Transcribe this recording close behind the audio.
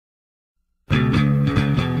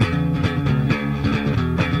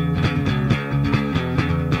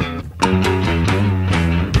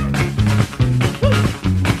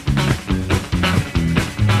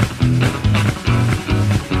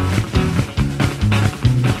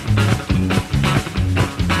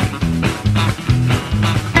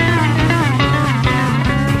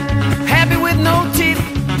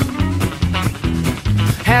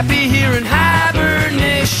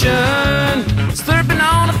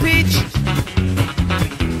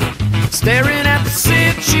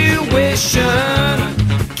situation.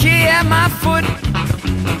 Key at my foot,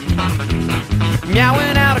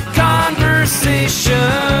 meowing out a conversation.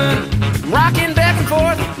 Rocking back and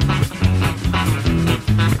forth,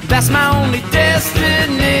 that's my only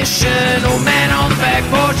destination. Old man on the back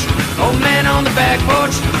porch, old man on the back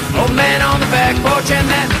porch, old man on the back porch, and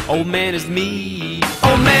that old man is me.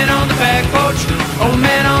 Old man on the back porch, old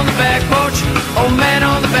man on the back porch, old man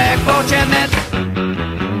on the back porch, and that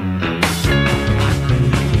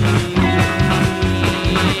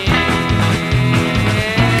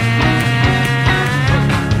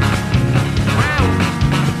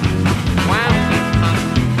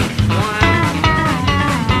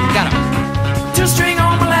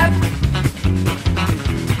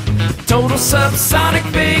total subsonic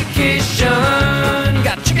vacation.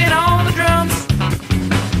 Got chicken on the drums,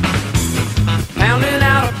 pounding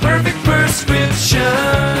out a perfect prescription.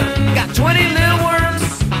 Got 20 little worms,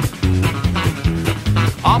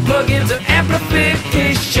 all plug into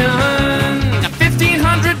amplification. Got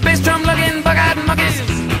 1,500 bass drum lugging bug-eyed monkeys,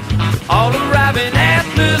 all arriving at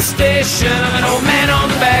the station. Old man on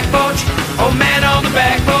the back porch, old man on the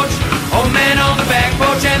back porch, old man on the back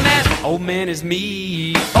porch, and that old man is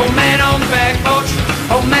me. Old man on the back porch,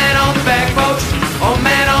 old man on the back porch, old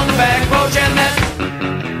man on the back porch, and that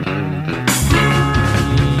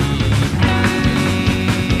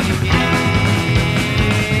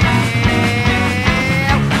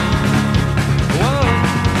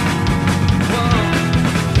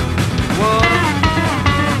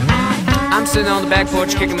I'm sitting on the back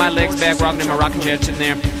porch, kicking my legs back, rocking in my rocking chair, sitting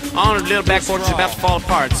there on a little back porch that's about to fall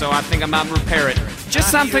apart, so I think I'm about to repair it.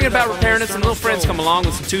 Just I'm thinking about repairing it. Some little friends come along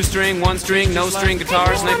with some 2-string, 1-string, no-string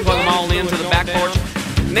guitars, and they plug them all into the back porch.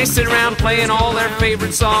 And they sit around playing all their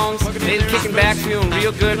favorite songs. They're kicking back, feeling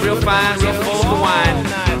real good, real fine, real full of the wine.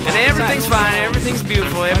 And everything's fine, everything's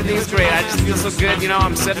beautiful, everything's great. I just feel so good, you know,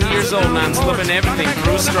 I'm 70 years old and I'm slurping everything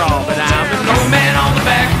through a straw. But I'm an old man on the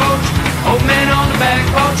back porch, old man on the back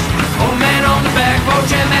porch, old man on the back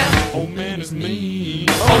porch, and that old man is me.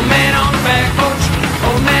 Old man on the back